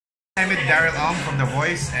with Daryl Ong from The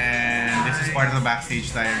Voice, and this is part of the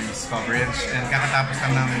Backstage Diaries coverage. And kakatapos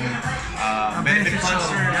lang ng benefit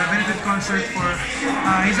concert. Benefit concert for,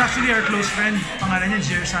 he's actually our close friend, pangalan niya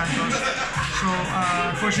Jer Santos. So,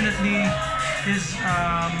 unfortunately, his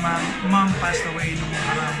mom passed away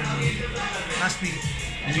last week.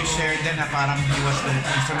 And you shared then na parang he was the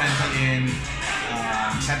instrumental in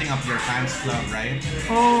setting up your fans club, right?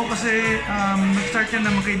 Oo, kasi nag-start yan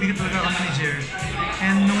na magkaibigan talaga kami ni Jer.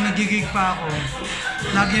 And nung nagigig pa ako,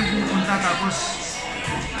 lagi yung pupunta, tapos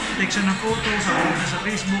take siya ng photos, upload na sa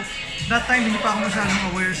Facebook. That time, hindi pa ako masyadong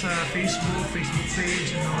aware sa Facebook page,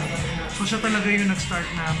 you know. So siya talaga yung nag-start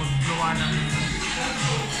na maggawa ng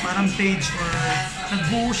parang page or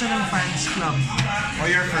nagbuo siya ng fans club. O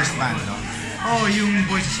your first band, no? Oh, yung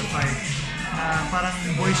Voices of Five. Parang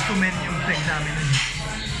Boys to Men yung tag namin.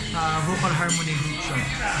 Vocal harmony group siya.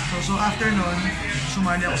 So after nun,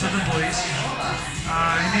 sumali ako sa The Voice.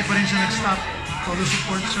 Hindi pa rin siya nag-stop. Todo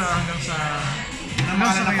support siya hanggang sa... Ano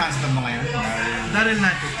na fans club mo ngayon? Daryl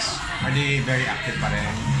Natics. Are they very active pa rin?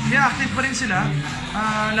 Yeah, active pa rin sila.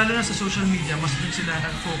 Lalo na sa social media, mas dun sila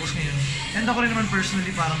nag-focus ngayon. And ako rin naman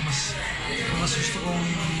personally, parang mas gusto kong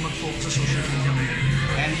mag-focus sa social media ngayon.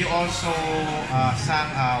 And you also sang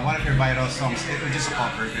one of your viral songs, which is a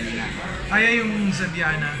cover kanina. Yung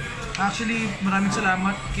Zabiana. Actually, maraming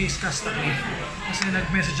salamat kay Skasta Lee. Kasi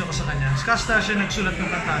nag-message ako sa kanya. Skasta siya nagsulat ng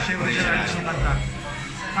kanta, siya yung original ng kanta.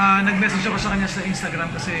 Nag-message ako sa kanya sa Instagram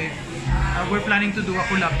kasi we're planning to do a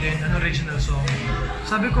collab din, an original song.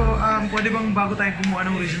 Sabi ko, pwede bang bago tayo gumawa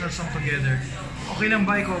ng original song together, okay lang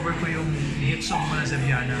ba i-cover ko yung hit song mo na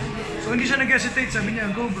Zabiana? So hindi siya nag-hesitate, sabi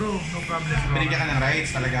niya, go bro, no problem bro. Binigyan ka ng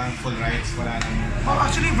rights, talagang full rights, wala nang...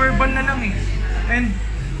 Actually, verbal na lang eh. And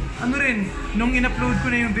ano rin, nung in-upload ko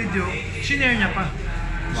na yung video, shinare niya pa.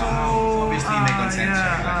 So, obviously may consent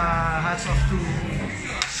siya. Hats off to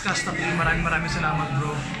Skasta Lee, maraming salamat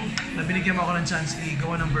bro. Na binigyan mo ako ng chance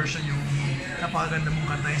i-gawa ng version yung napakaganda mong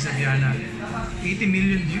kanta yung Zabiana. 80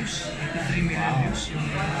 million views, 83 million views yung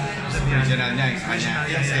Zabiana. Original niya, yung kanya,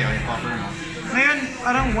 yung cover mo. Ngayon,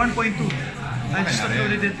 parang 1.2. I just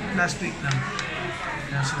uploaded it last week lang.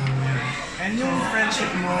 Yeah, so, yeah. And yung friendship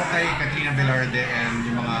mo kay Katrina Velarde and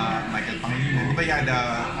yung mga Michael Pangilinan, di ba yada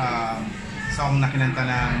song na kinanta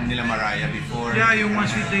ng nila Mariah before? Yeah, yung One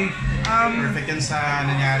Sweet Day. Perfect yan sa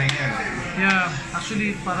nangyaring yan. Yeah,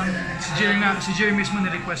 actually parang si Jerry mismo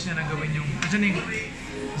ni-request niya na gawin yung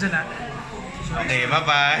Zanat. Okay,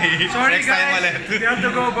 bye-bye. Sorry Next guys, time ulit. we have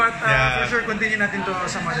to go, but for sure continue natin to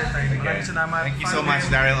some other time. Maraming salamat. Thank you so much,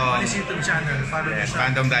 Daryl Ong. Follow his YouTube channel. Follow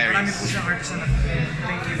Fandom Diaries. Marami po siyang artisan.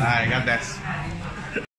 Thank you. Bye, God bless.